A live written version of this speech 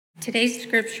Today's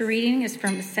scripture reading is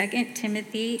from 2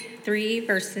 Timothy 3,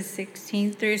 verses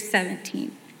 16 through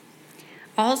 17.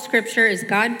 All scripture is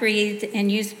God-breathed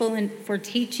and useful for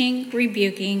teaching,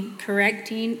 rebuking,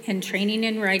 correcting, and training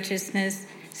in righteousness,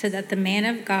 so that the man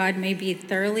of God may be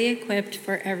thoroughly equipped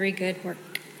for every good work.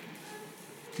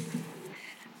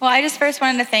 Well, I just first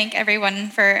wanted to thank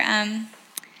everyone for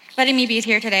letting me be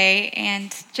here today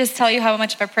and just tell you how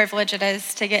much of a privilege it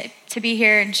is to get to be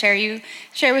here and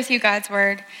share with you God's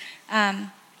word.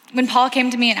 When Paul came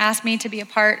to me and asked me to be a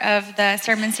part of the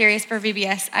sermon series for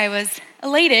VBS, I was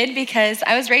elated because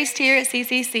I was raised here at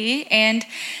CCC and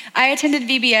I attended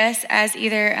VBS as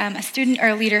either a student or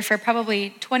a leader for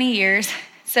probably 20 years.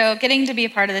 So getting to be a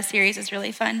part of the series is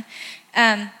really fun.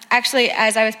 Actually,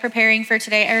 as I was preparing for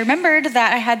today, I remembered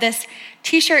that I had this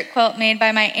t-shirt quilt made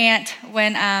by my aunt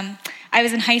when I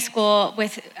was in high school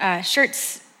with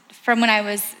shirts from when I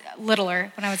was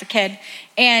littler, when I was a kid.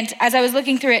 And as I was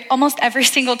looking through it, almost every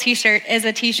single t-shirt is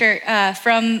a t-shirt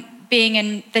from being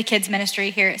in the kids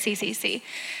ministry here at CCC.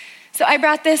 So I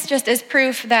brought this just as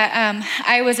proof that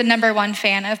I was a number one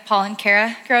fan of Paul and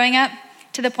Kara growing up,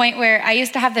 to the point where I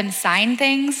used to have them sign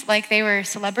things like they were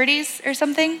celebrities or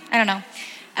something. I don't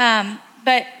know.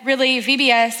 But really,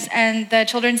 VBS and the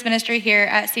children's ministry here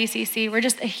at CCC were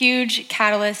just a huge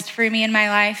catalyst for me in my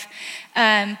life,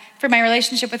 for my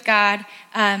relationship with God,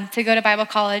 to go to Bible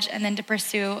college and then to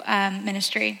pursue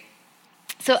ministry.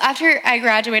 So after I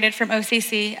graduated from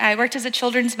OCC, I worked as a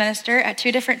children's minister at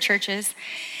 2 different churches.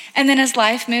 And then as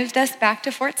life moved us back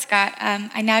to Fort Scott,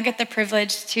 I now get the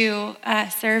privilege to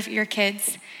serve your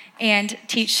kids and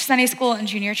teach Sunday school and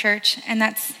junior church. And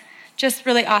that's just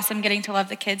really awesome, getting to love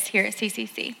the kids here at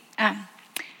CCC.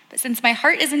 But since my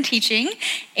heart is in teaching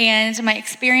and my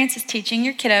experience is teaching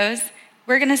your kiddos,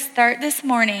 we're going to start this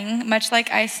morning, much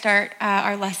like I start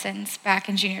our lessons back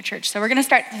in junior church. So we're going to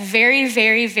start at the very,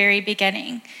 very, very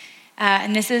beginning.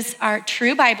 And this is our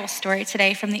true Bible story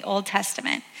today from the Old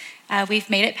Testament. We've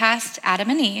made it past Adam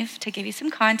and Eve. To give you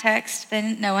some context,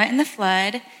 then Noah and the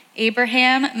flood,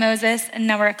 Abraham, Moses, and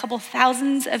now we're a couple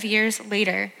thousands of years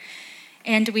later.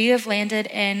 And we have landed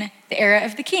in the era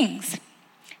of the kings.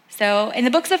 So in the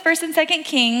books of 1st and 2nd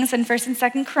Kings and 1st and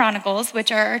 2nd Chronicles,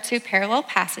 which are our 2 parallel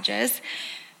passages,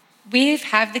 we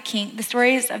have the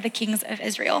stories of the kings of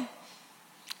Israel.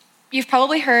 You've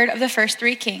probably heard of the first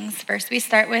 3 kings. First, we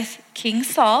start with King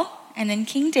Saul, and then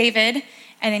King David,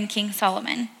 and then King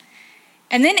Solomon.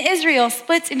 And then Israel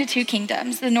splits into 2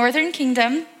 kingdoms, the northern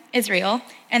kingdom, Israel,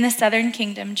 and the southern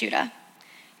kingdom, Judah.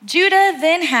 Judah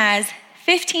then has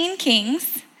 15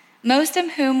 kings, most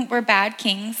of whom were bad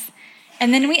kings.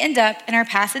 And then we end up in our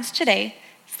passage today,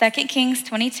 2 Kings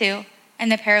 22,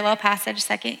 and the parallel passage,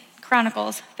 2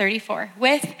 Chronicles 34,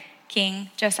 with King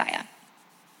Josiah.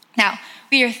 Now,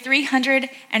 we are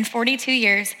 342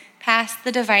 years past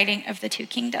the dividing of the 2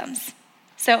 kingdoms.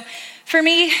 So for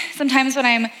me, sometimes when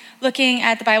I'm looking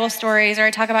at the Bible stories or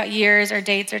I talk about years or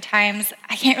dates or times,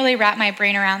 I can't really wrap my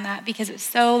brain around that because it's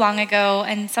so long ago,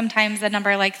 and sometimes a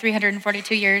number like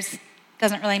 342 years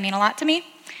doesn't really mean a lot to me.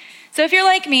 So if you're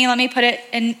like me, let me put it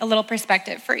in a little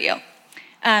perspective for you.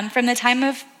 From the time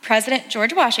of President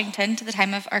George Washington to the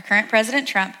time of our current President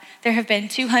Trump, there have been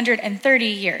 230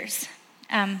 years.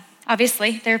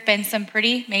 Obviously, there have been some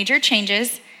pretty major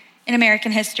changes in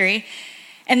American history.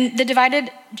 And the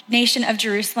divided nation of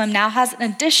Jerusalem now has an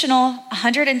additional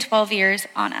 112 years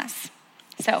on us.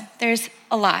 So there's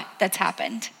a lot that's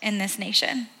happened in this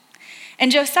nation.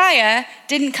 And Josiah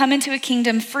didn't come into a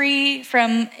kingdom free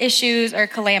from issues or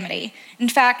calamity. In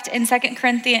fact, in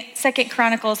 2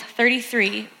 Chronicles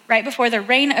 33, right before the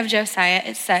reign of Josiah,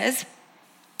 it says,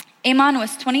 Amon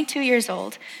was 22 years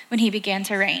old when he began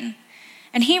to reign.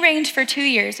 And he reigned for 2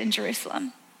 years in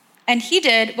Jerusalem. And he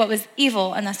did what was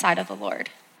evil in the sight of the Lord,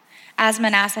 as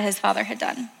Manasseh his father had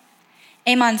done.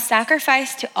 Amon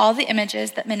sacrificed to all the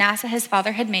images that Manasseh his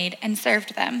father had made and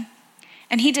served them.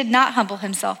 And he did not humble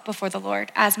himself before the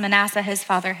Lord, as Manasseh his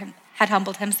father had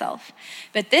humbled himself.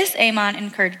 But this Amon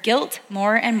incurred guilt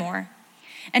more and more.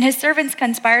 And his servants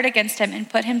conspired against him and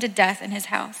put him to death in his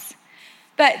house.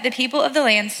 But the people of the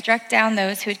land struck down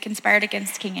those who had conspired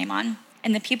against King Amon.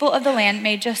 And the people of the land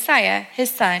made Josiah, his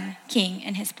son, king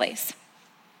in his place.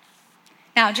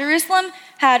 Now, Jerusalem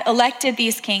had elected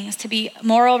these kings to be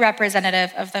moral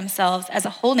representative of themselves as a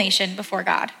whole nation before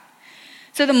God.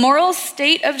 So the moral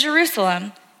state of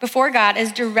Jerusalem before God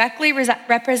is directly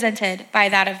represented by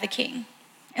that of the king.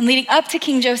 And leading up to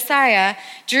King Josiah,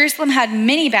 Jerusalem had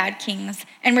many bad kings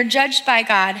and were judged by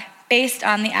God based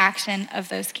on the action of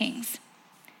those kings.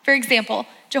 For example,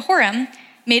 Jehoram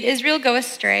made Israel go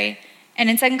astray And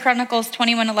in 2 Chronicles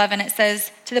 21:11, it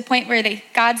says, to the point where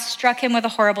God struck him with a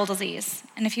horrible disease.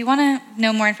 And if you want to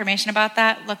know more information about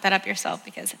that, look that up yourself,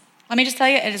 because let me just tell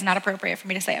you, it is not appropriate for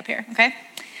me to say up here, okay?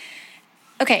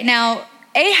 Okay, now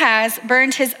Ahaz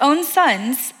burned his own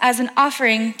sons as an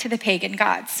offering to the pagan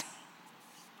gods.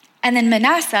 And then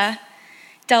Manasseh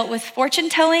dealt with fortune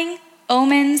telling,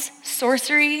 omens,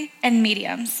 sorcery, and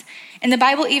mediums. And the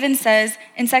Bible even says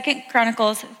in 2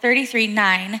 Chronicles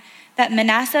 33:9 that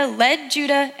Manasseh led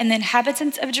Judah and the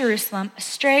inhabitants of Jerusalem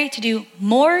astray to do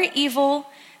more evil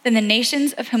than the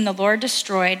nations of whom the Lord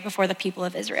destroyed before the people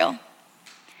of Israel.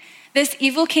 This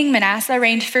evil king Manasseh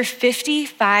reigned for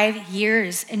 55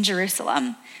 years in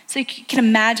Jerusalem. So you can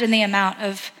imagine the amount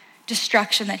of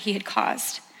destruction that he had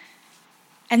caused.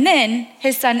 And then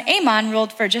his son Amon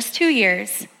ruled for just 2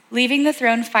 years, leaving the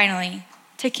throne finally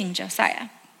to King Josiah.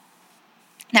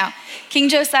 Now, King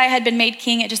Josiah had been made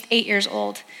king at just 8 years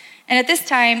old. And at this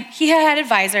time, he had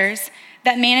advisors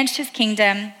that managed his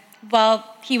kingdom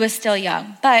while he was still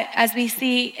young. But as we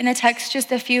see in the text just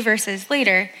a few verses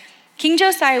later, King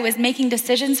Josiah was making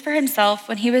decisions for himself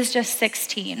when he was just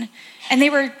 16, and they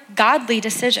were godly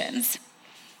decisions.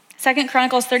 2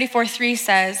 Chronicles 34:3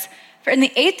 says, for in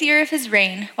the 8th year of his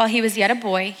reign, while he was yet a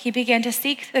boy, he began to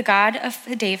seek the God of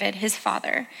David, his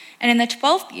father. And in the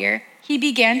 12th year, he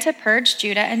began to purge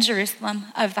Judah and Jerusalem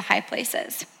of the high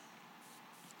places.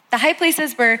 The high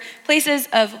places were places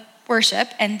of worship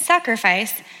and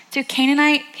sacrifice to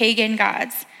Canaanite pagan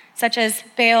gods, such as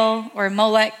Baal or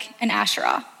Molech and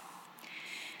Asherah.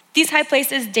 These high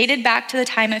places dated back to the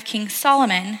time of King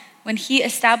Solomon, when he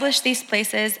established these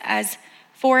places as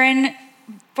for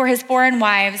his foreign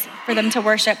wives, for them to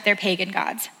worship their pagan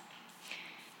gods.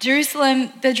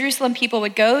 The Jerusalem people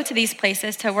would go to these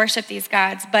places to worship these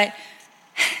gods, but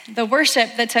the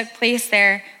worship that took place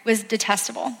there was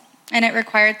detestable, and it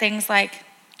required things like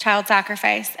child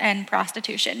sacrifice and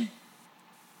prostitution.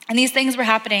 And these things were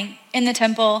happening in the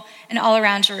temple and all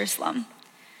around Jerusalem.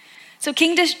 So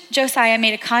King Josiah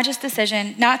made a conscious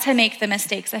decision not to make the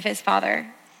mistakes of his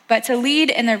father, but to lead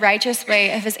in the righteous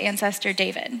way of his ancestor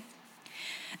David.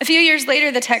 A few years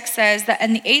later, the text says that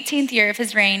in the 18th year of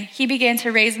his reign, he began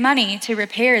to raise money to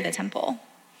repair the temple.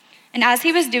 And as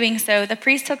he was doing so, the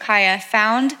priest Hilkiah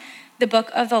found the book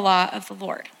of the law of the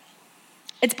Lord.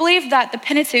 It's believed that the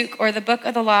Pentateuch, or the book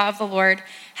of the law of the Lord,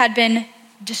 had been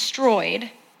destroyed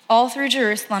all through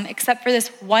Jerusalem, except for this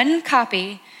one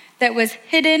copy that was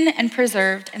hidden and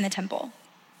preserved in the temple.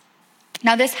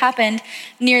 Now, this happened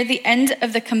near the end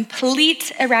of the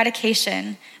complete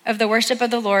eradication of the worship of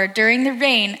the Lord during the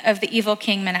reign of the evil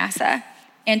king Manasseh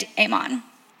and Amon.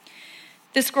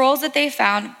 The scrolls that they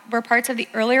found were parts of the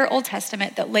earlier Old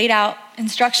Testament that laid out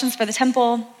instructions for the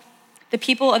temple,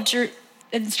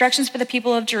 instructions for the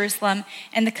people of Jerusalem,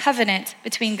 and the covenant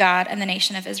between God and the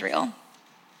nation of Israel.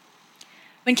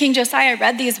 When King Josiah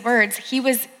read these words, he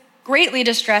was greatly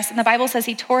distressed, and the Bible says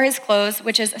he tore his clothes,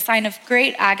 which is a sign of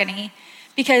great agony,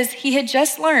 because he had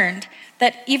just learned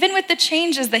that even with the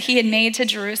changes that he had made to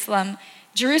Jerusalem,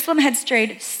 Jerusalem had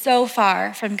strayed so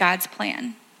far from God's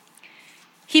plan.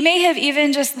 He may have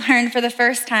even just learned for the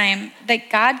first time that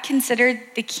God considered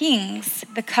the kings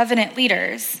the covenant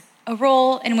leaders, a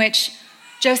role in which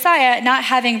Josiah, not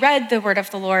having read the word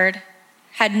of the Lord,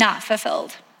 had not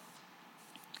fulfilled.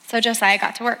 So Josiah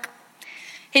got to work.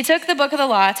 He took the book of the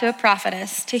law to a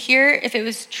prophetess to hear if it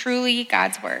was truly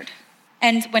God's word.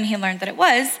 And when he learned that it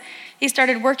was, he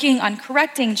started working on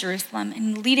correcting Jerusalem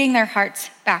and leading their hearts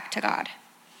back to God.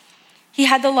 He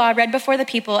had the law read before the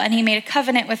people, and he made a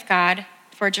covenant with God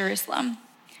for Jerusalem.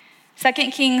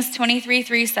 2 Kings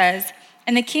 23:3 says,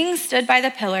 and the king stood by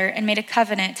the pillar and made a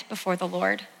covenant before the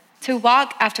Lord, to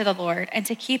walk after the Lord and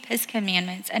to keep his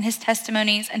commandments and his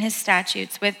testimonies and his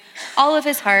statutes with all of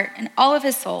his heart and all of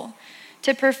his soul,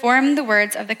 to perform the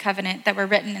words of the covenant that were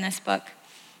written in this book.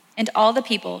 And all the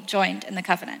people joined in the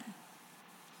covenant.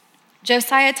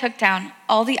 Josiah took down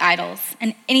all the idols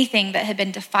and anything that had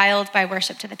been defiled by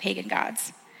worship to the pagan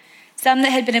gods, some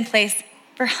that had been in place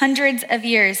for hundreds of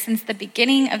years since the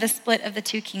beginning of the split of the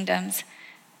two kingdoms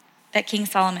that King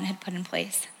Solomon had put in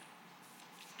place.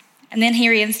 And then he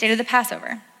reinstated the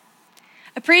Passover.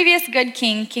 A previous good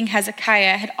king, King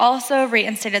Hezekiah, had also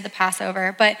reinstated the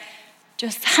Passover, but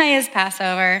Josiah's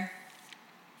Passover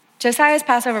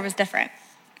was different.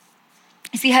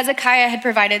 You see, Hezekiah had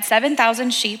provided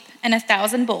 7,000 sheep and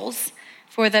 1,000 bulls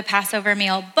for the Passover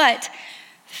meal, but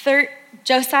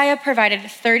Josiah provided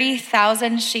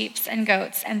 30,000 sheep and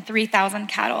goats and 3,000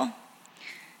 cattle.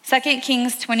 2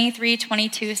 Kings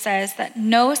 23:22 says that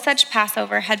no such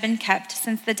Passover had been kept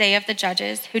since the day of the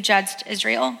judges who judged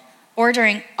Israel, or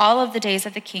during all of the days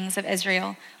of the kings of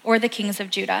Israel or the kings of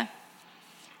Judah.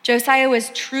 Josiah was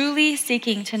truly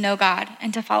seeking to know God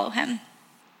and to follow him.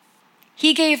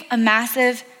 He gave a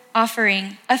massive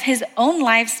offering of his own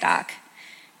livestock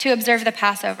to observe the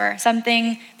Passover,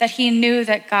 something that he knew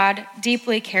that God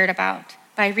deeply cared about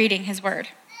by reading his word.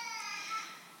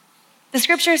 The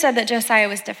scripture said that Josiah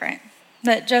was different,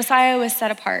 that Josiah was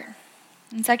set apart.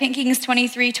 In 2 Kings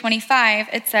 23:25,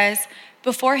 it says,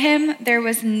 "Before him there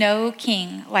was no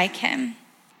king like him,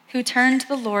 who turned to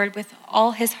the Lord with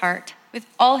all his heart, with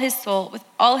all his soul, with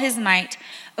all his might,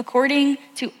 according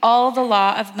to all the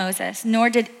law of Moses, nor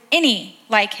did any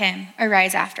like him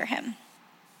arise after him."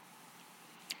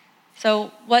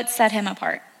 So what set him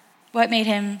apart? What made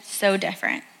him so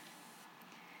different?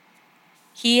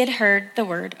 He had heard the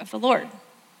word of the Lord.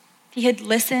 He had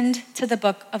listened to the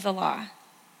book of the law,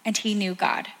 and he knew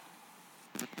God.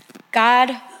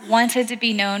 God wanted to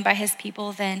be known by his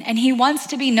people then, and he wants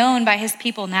to be known by his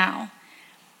people now.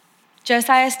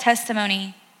 Josiah's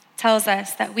testimony tells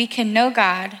us that we can know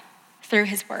God through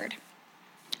his word.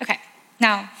 Okay,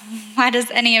 now, why does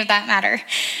any of that matter?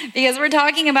 Because we're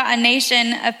talking about a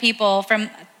nation of people from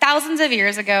thousands of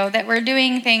years ago that were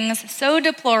doing things so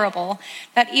deplorable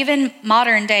that even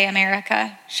modern day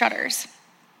America shudders.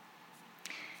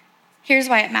 Here's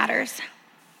why it matters.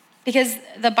 Because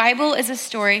the Bible is a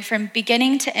story from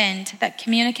beginning to end that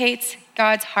communicates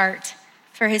God's heart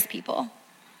for his people.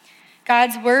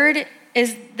 God's word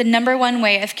is the number one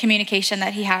way of communication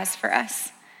that he has for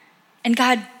us. And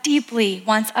God deeply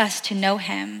wants us to know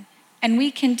him. And we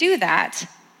can do that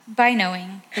by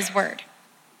knowing his word.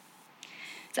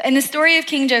 So in the story of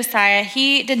King Josiah,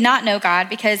 he did not know God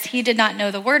because he did not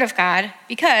know the word of God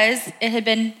because it had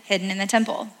been hidden in the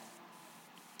temple.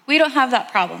 We don't have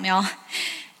that problem, y'all.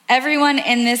 Everyone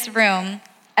in this room,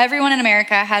 everyone in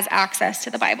America has access to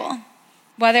the Bible.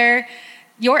 Whether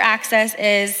your access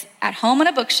is at home on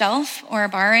a bookshelf or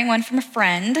borrowing one from a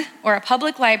friend or a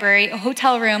public library, a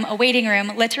hotel room, a waiting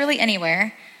room, literally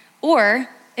anywhere, or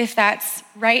if that's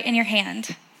right in your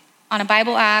hand on a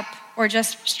Bible app or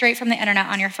just straight from the internet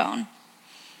on your phone.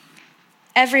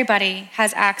 Everybody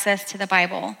has access to the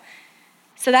Bible.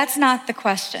 So that's not the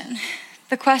question.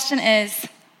 The question is,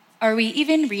 are we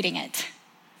even reading it?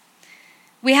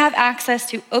 We have access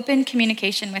to open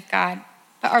communication with God,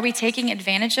 but are we taking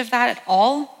advantage of that at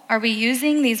all? Are we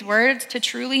using these words to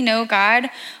truly know God,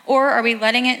 or are we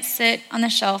letting it sit on the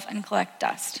shelf and collect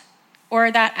dust?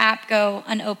 Or that app go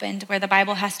unopened where the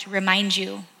Bible has to remind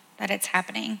you that it's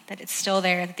happening, that it's still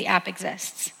there, that the app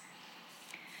exists?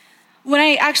 When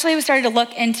I actually started to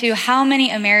look into how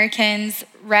many American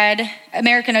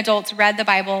adults read the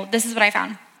Bible, this is what I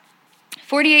found.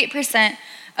 48%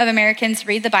 of Americans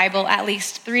read the Bible at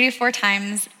least 3 to 4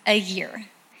 times a year.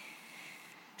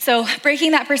 So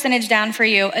breaking that percentage down for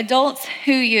you, adults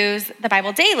who use the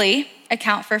Bible daily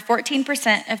account for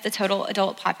 14% of the total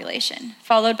adult population,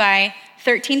 followed by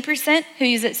 13% who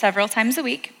use it several times a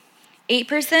week,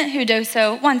 8% who do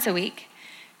so once a week,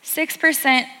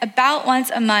 6% about once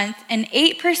a month, and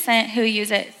 8% who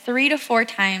use it 3 to 4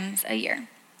 times a year.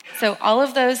 So all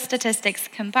of those statistics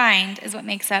combined is what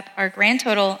makes up our grand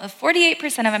total of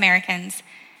 48% of Americans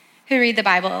who read the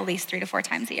Bible at least 3 to 4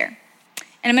 times a year.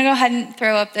 And I'm gonna go ahead and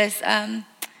throw up this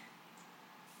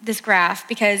graph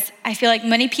because I feel like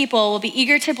many people will be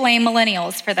eager to blame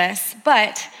millennials for this,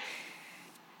 but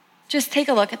just take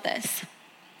a look at this.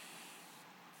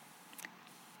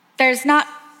 There's not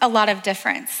a lot of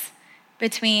difference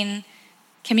between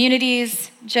communities,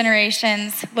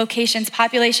 generations, locations,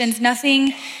 populations,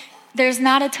 there's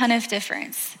not a ton of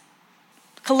difference.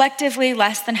 Collectively,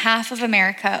 less than half of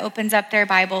America opens up their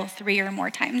Bible 3 or more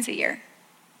times a year.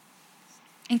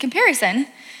 In comparison,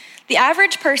 the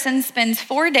average person spends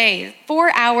 4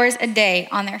 hours a day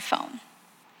on their phone.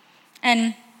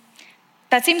 And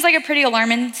that seems like a pretty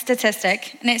alarming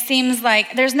statistic, and it seems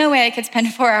like there's no way I could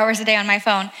spend 4 hours a day on my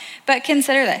phone. But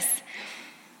consider this.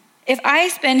 If I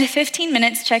spend 15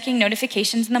 minutes checking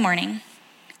notifications in the morning,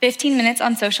 15 minutes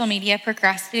on social media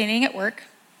procrastinating at work,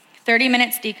 30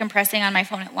 minutes decompressing on my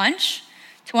phone at lunch,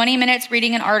 20 minutes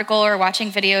reading an article or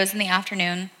watching videos in the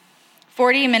afternoon,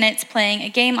 40 minutes playing a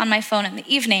game on my phone in the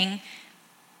evening,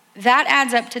 that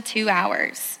adds up to 2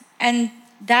 hours. And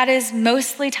that is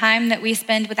mostly time that we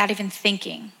spend without even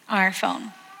thinking on our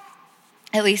phone.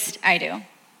 At least I do.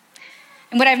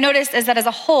 And what I've noticed is that as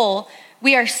a whole,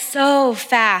 we are so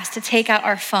fast to take out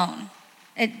our phone.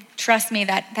 Trust me,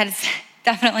 that is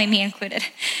definitely me included.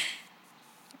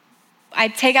 I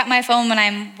take out my phone when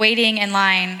I'm waiting in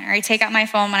line, or I take out my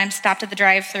phone when I'm stopped at the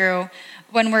drive-thru,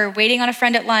 when we're waiting on a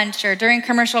friend at lunch, or during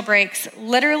commercial breaks.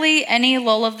 Literally any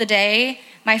lull of the day,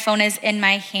 my phone is in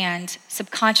my hand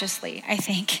subconsciously, I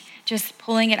think, just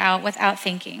pulling it out without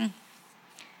thinking.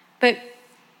 But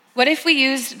what if we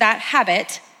used that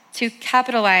habit to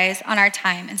capitalize on our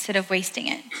time instead of wasting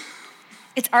it?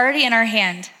 It's already in our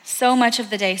hand so much of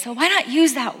the day, so why not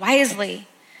use that wisely?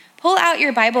 Pull out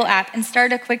your Bible app and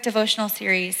start a quick devotional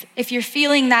series. If you're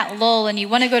feeling that lull and you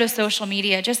want to go to social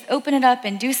media, just open it up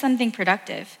and do something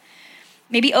productive.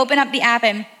 Maybe open up the app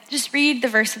and just read the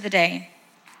verse of the day.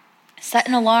 Set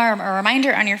an alarm or a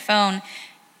reminder on your phone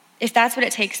if that's what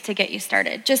it takes to get you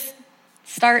started. Just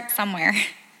start somewhere.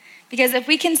 Because if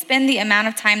we can spend the amount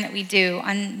of time that we do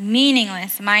on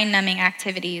meaningless, mind-numbing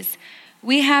activities,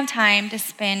 we have time to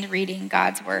spend reading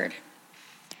God's word.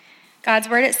 God's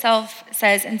word itself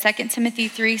says in 2 Timothy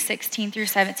 3:16 through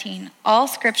 17, all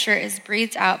scripture is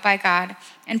breathed out by God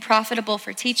and profitable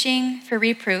for teaching, for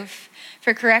reproof,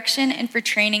 for correction, and for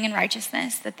training in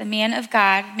righteousness, that the man of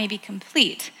God may be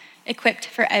complete, equipped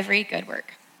for every good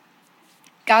work.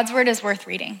 God's word is worth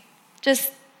reading.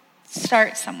 Just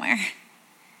start somewhere.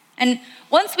 And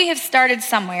once we have started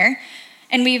somewhere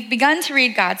and we've begun to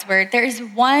read God's word, there is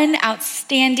one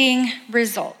outstanding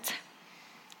result: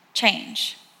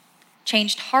 change.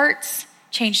 Changed hearts,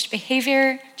 changed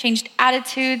behavior, changed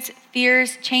attitudes,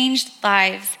 fears, changed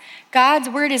lives. God's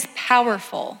word is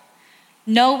powerful.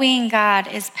 Knowing God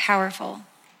is powerful.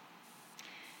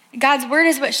 God's word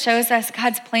is what shows us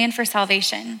God's plan for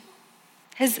salvation.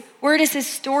 His word is his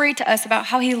story to us about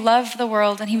how he loved the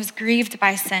world and he was grieved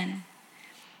by sin.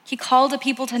 He called a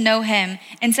people to know him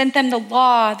and sent them the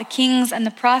law, the kings, and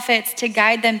the prophets to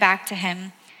guide them back to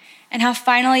him, and how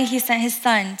finally he sent his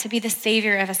son to be the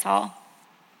savior of us all.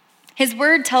 His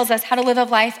word tells us how to live a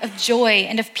life of joy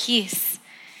and of peace.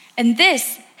 And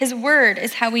this, his word,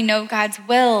 is how we know God's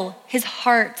will, his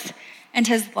heart, and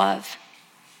his love.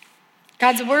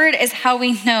 God's word is how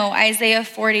we know Isaiah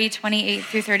 40:28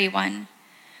 through 31.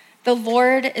 The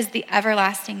Lord is the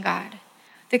everlasting God,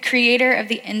 the creator of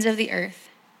the ends of the earth.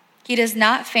 He does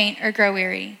not faint or grow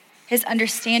weary. His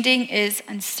understanding is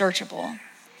unsearchable.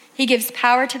 He gives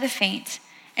power to the faint,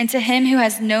 and to him who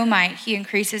has no might, he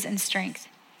increases in strength.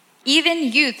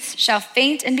 Even youths shall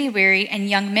faint and be weary, and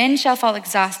young men shall fall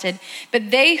exhausted. But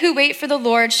they who wait for the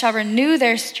Lord shall renew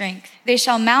their strength. They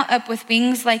shall mount up with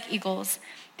wings like eagles.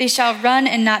 They shall run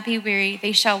and not be weary.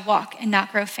 They shall walk and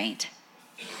not grow faint.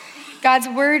 God's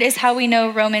word is how we know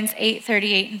Romans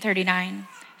 8:38 and 39.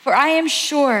 For I am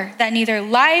sure that neither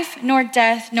life nor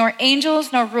death, nor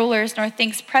angels nor rulers, nor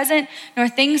things present, nor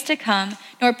things to come,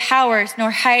 nor powers, nor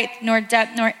height, nor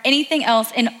depth, nor anything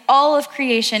else in all of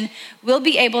creation will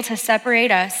be able to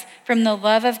separate us from the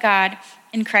love of God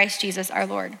in Christ Jesus our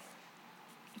Lord.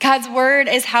 God's word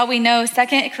is how we know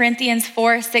 2 Corinthians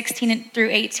 4:16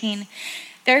 through 18.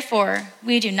 Therefore,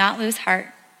 we do not lose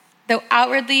heart. Though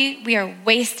outwardly we are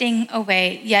wasting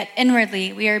away, yet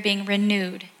inwardly we are being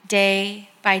renewed day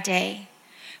by day.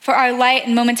 For our light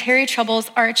and momentary troubles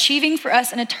are achieving for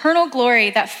us an eternal glory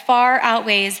that far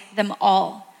outweighs them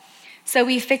all. So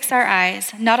we fix our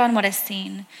eyes not on what is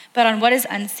seen, but on what is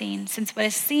unseen, since what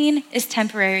is seen is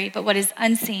temporary, but what is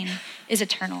unseen is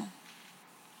eternal.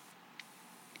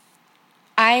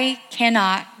 I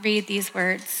cannot read these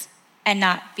words and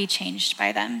not be changed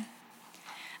by them.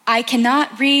 I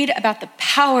cannot read about the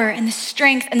power and the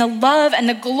strength and the love and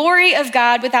the glory of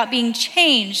God without being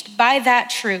changed by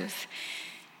that truth.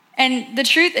 And the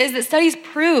truth is that studies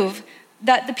prove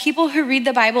that the people who read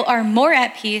the Bible are more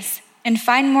at peace and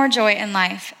find more joy in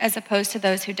life as opposed to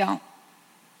those who don't.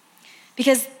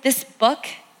 Because this book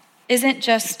isn't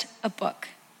just a book.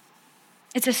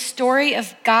 It's a story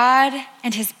of God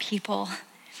and his people.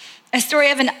 A story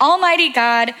of an almighty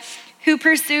God who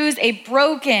pursues a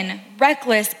broken,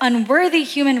 reckless, unworthy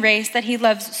human race that he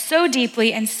loves so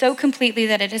deeply and so completely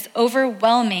that it is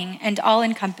overwhelming and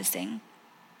all-encompassing.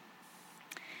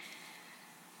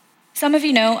 Some of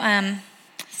you know,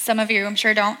 some of you I'm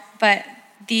sure don't, but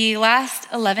the last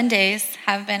 11 days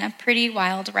have been a pretty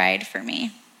wild ride for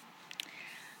me.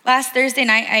 Last Thursday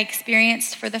night, I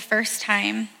experienced for the first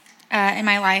time in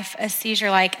my life a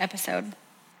seizure-like episode.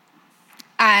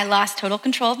 I lost total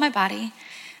control of my body,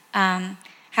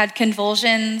 had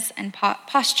convulsions and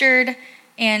postured,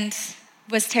 and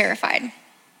was terrified.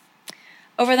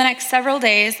 Over the next several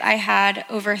days, I had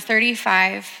over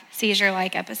 35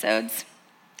 seizure-like episodes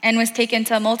and was taken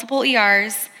to multiple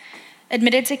ERs,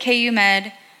 admitted to KU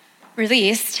Med,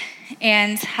 released,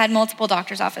 and had multiple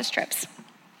doctor's office trips.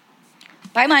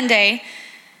 By Monday,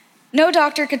 no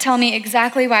doctor could tell me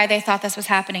exactly why they thought this was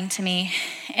happening to me,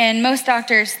 and most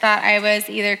doctors thought I was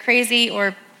either crazy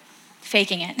or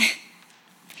faking it.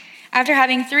 After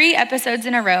having 3 episodes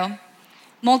in a row,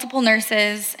 multiple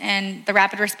nurses and the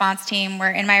rapid response team were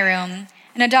in my room,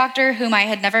 and a doctor whom I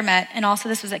had never met, and also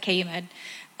this was at KU Med,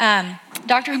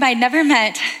 doctor whom I had never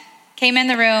met came in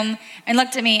the room and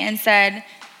looked at me and said,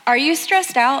 "Are you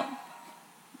stressed out?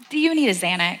 Do you need a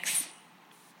Xanax?"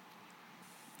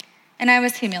 And I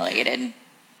was humiliated.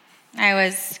 I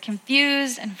was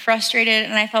confused and frustrated,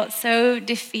 and I felt so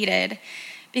defeated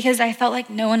because I felt like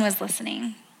no one was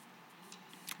listening.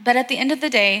 But at the end of the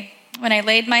day, when I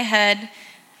laid my head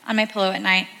on my pillow at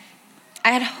night,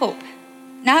 I had hope.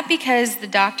 Not because the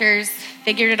doctors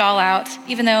figured it all out,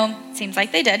 even though it seems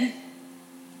like they did.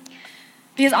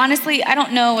 Because honestly, I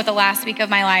don't know what the last week of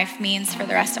my life means for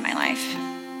the rest of my life,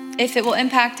 if it will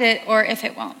impact it or if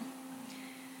it won't.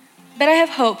 But I have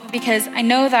hope because I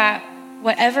know that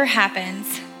whatever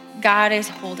happens, God is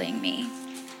holding me.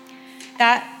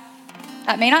 That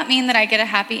may not mean that I get a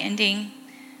happy ending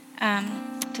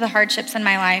to the hardships in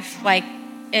my life like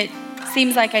it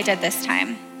seems like I did this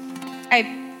time.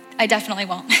 I definitely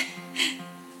won't.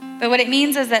 But what it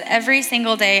means is that every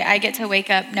single day I get to wake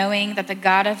up knowing that the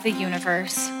God of the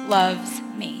universe loves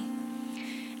me.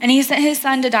 And he sent his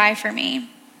son to die for me.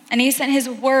 And he sent his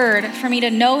word for me to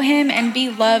know him and be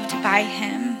loved by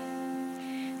him.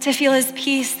 To feel his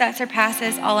peace that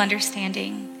surpasses all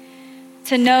understanding.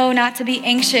 To know not to be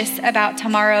anxious about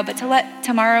tomorrow, but to let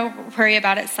tomorrow worry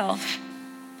about itself.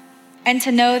 And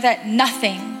to know that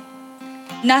nothing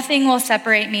will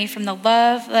separate me from the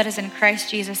love that is in Christ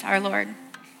Jesus our Lord.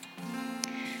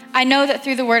 I know that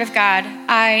through the word of God,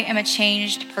 I am a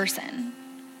changed person.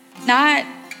 Not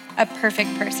a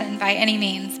perfect person by any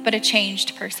means, but a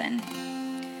changed person.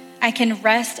 I can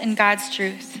rest in God's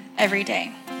truth every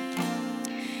day.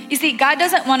 You see, God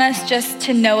doesn't want us just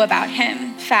to know about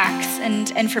him, facts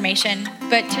and information,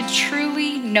 but to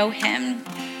truly know him.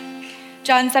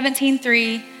 John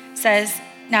 17:3 says,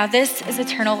 "Now this is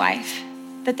eternal life,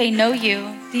 that they know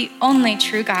you, the only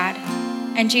true God,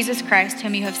 and Jesus Christ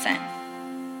whom you have sent."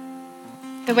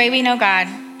 The way we know God,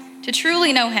 to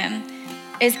truly know him,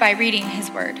 is by reading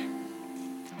his word.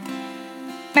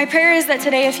 My prayer is that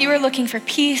today, if you are looking for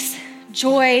peace,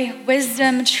 joy,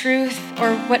 wisdom, truth,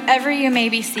 or whatever you may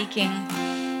be seeking,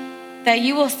 that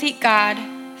you will seek God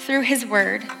through his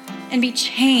word and be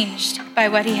changed by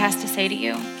what he has to say to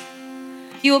you.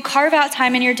 You will carve out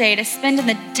time in your day to spend in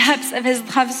the depths of his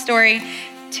love story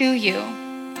to you.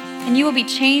 And you will be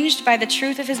changed by the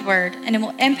truth of his word, and it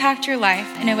will impact your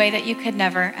life in a way that you could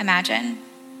never imagine.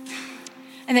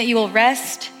 And that you will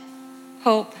rest,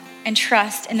 hope, and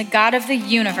trust in the God of the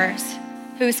universe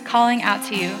who is calling out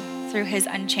to you through his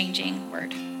unchanging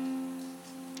word.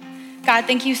 God,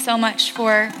 thank you so much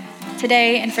for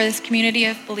today and for this community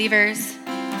of believers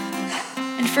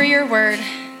and for your word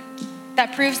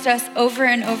that proves to us over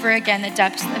and over again the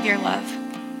depths of your love.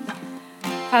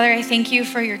 Father, I thank you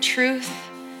for your truth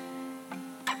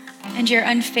and your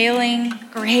unfailing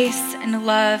grace and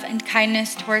love and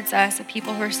kindness towards us, a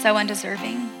people who are so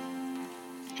undeserving.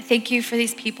 I thank you for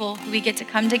these people who we get to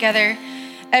come together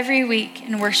every week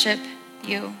and worship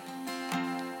you.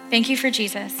 Thank you for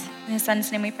Jesus. In his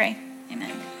son's name we pray.